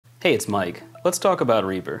Hey, it's Mike. Let's talk about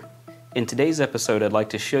Reaper. In today's episode, I'd like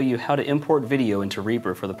to show you how to import video into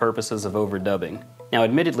Reaper for the purposes of overdubbing. Now,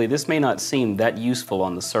 admittedly, this may not seem that useful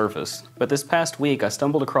on the surface, but this past week I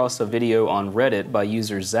stumbled across a video on Reddit by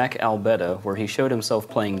user Zack Albetta where he showed himself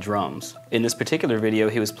playing drums. In this particular video,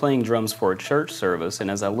 he was playing drums for a church service,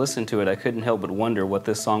 and as I listened to it, I couldn't help but wonder what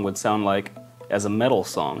this song would sound like as a metal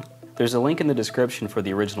song. There's a link in the description for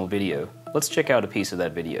the original video. Let's check out a piece of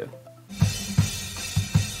that video.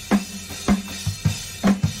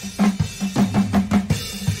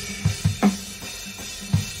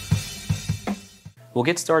 We'll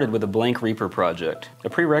get started with a blank Reaper project. A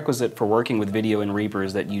prerequisite for working with video in Reaper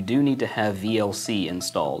is that you do need to have VLC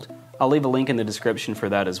installed. I'll leave a link in the description for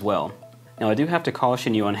that as well. Now, I do have to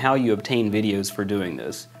caution you on how you obtain videos for doing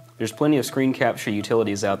this. There's plenty of screen capture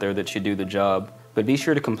utilities out there that should do the job, but be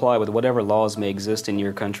sure to comply with whatever laws may exist in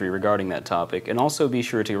your country regarding that topic, and also be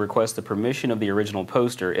sure to request the permission of the original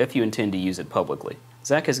poster if you intend to use it publicly.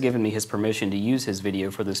 Zach has given me his permission to use his video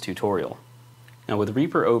for this tutorial. Now, with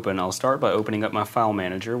Reaper open, I'll start by opening up my file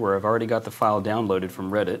manager where I've already got the file downloaded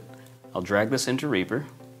from Reddit. I'll drag this into Reaper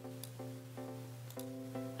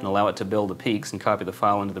and allow it to build the peaks and copy the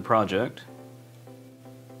file into the project.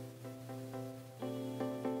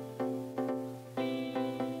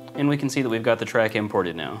 And we can see that we've got the track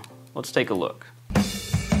imported now. Let's take a look.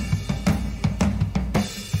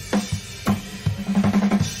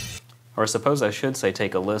 Or I suppose I should say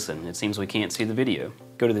take a listen. It seems we can't see the video.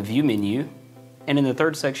 Go to the View menu, and in the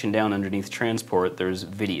third section down underneath Transport, there's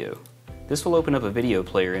Video. This will open up a video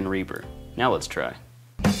player in Reaper. Now let's try.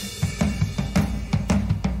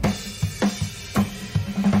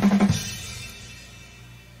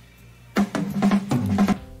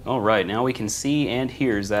 Alright, now we can see and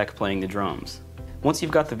hear Zach playing the drums. Once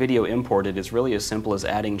you've got the video imported, it's really as simple as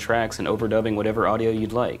adding tracks and overdubbing whatever audio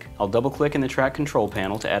you'd like. I'll double-click in the track control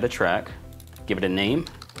panel to add a track, give it a name,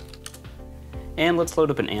 and let's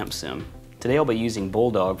load up an amp sim. Today I'll be using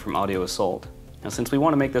Bulldog from Audio Assault. Now, since we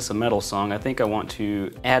want to make this a metal song, I think I want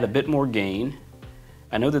to add a bit more gain.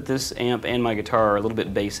 I know that this amp and my guitar are a little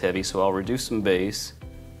bit bass heavy, so I'll reduce some bass,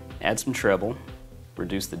 add some treble,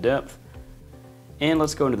 reduce the depth, and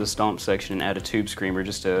let's go into the stomp section and add a tube screamer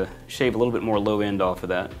just to shave a little bit more low end off of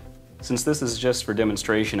that. Since this is just for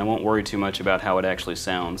demonstration, I won't worry too much about how it actually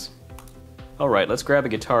sounds. Alright, let's grab a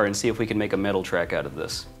guitar and see if we can make a metal track out of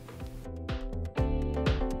this.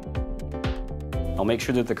 I'll make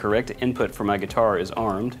sure that the correct input for my guitar is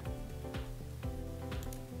armed.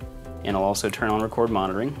 And I'll also turn on record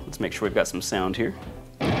monitoring. Let's make sure we've got some sound here.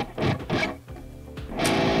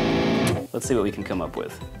 Let's see what we can come up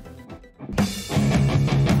with.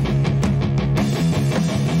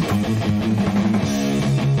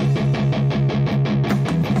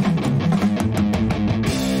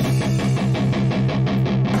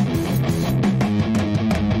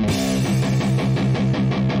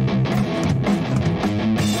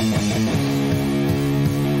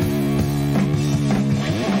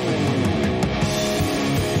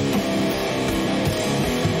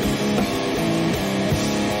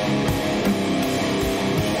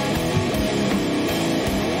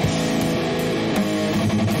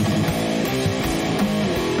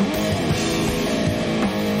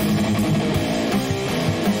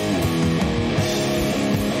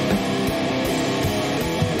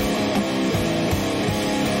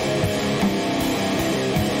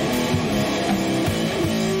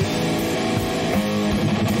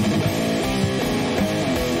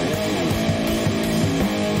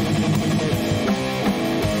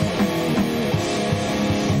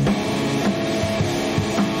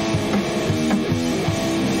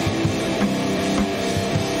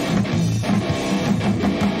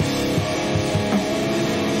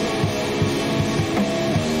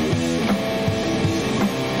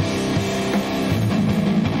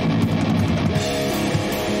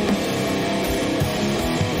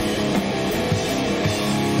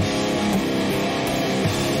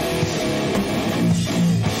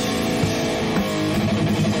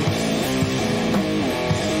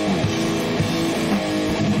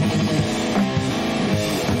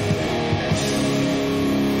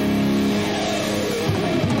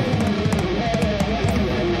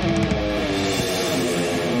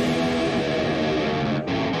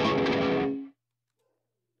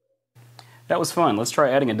 That was fun. Let's try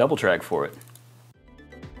adding a double track for it.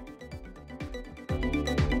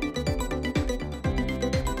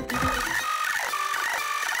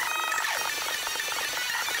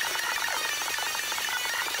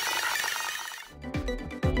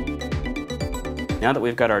 Now that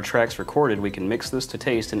we've got our tracks recorded, we can mix this to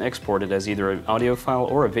taste and export it as either an audio file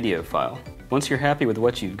or a video file. Once you're happy with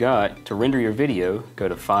what you've got, to render your video, go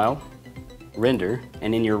to File, Render,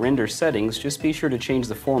 and in your render settings, just be sure to change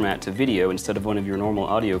the format to video instead of one of your normal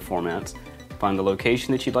audio formats. Find the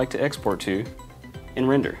location that you'd like to export to, and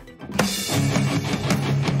render.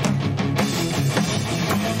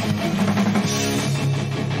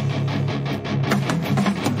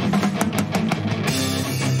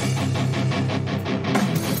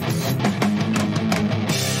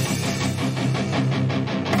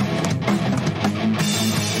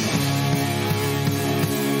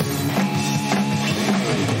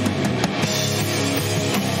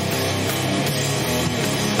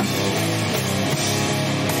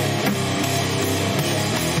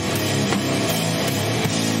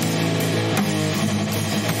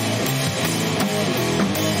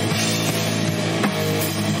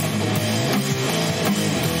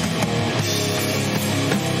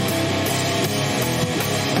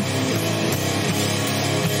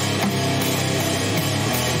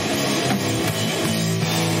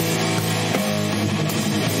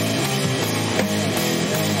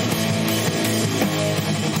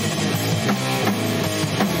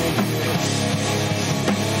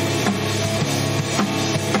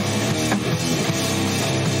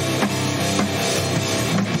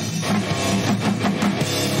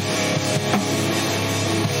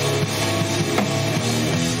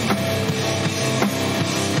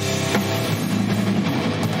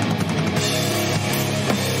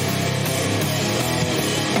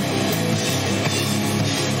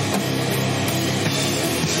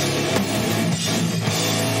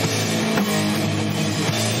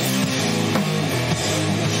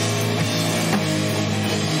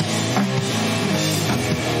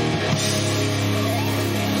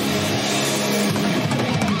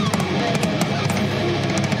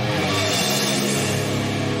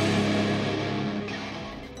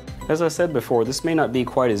 As I said before, this may not be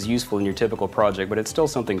quite as useful in your typical project, but it's still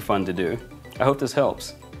something fun to do. I hope this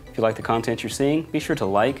helps. If you like the content you're seeing, be sure to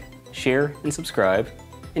like, share, and subscribe.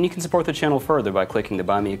 And you can support the channel further by clicking the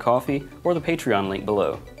Buy Me a Coffee or the Patreon link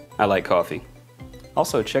below. I like coffee.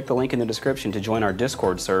 Also, check the link in the description to join our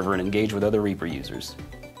Discord server and engage with other Reaper users.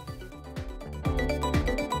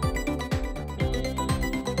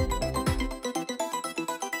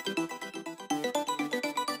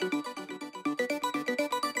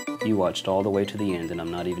 You watched all the way to the end, and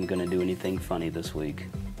I'm not even going to do anything funny this week.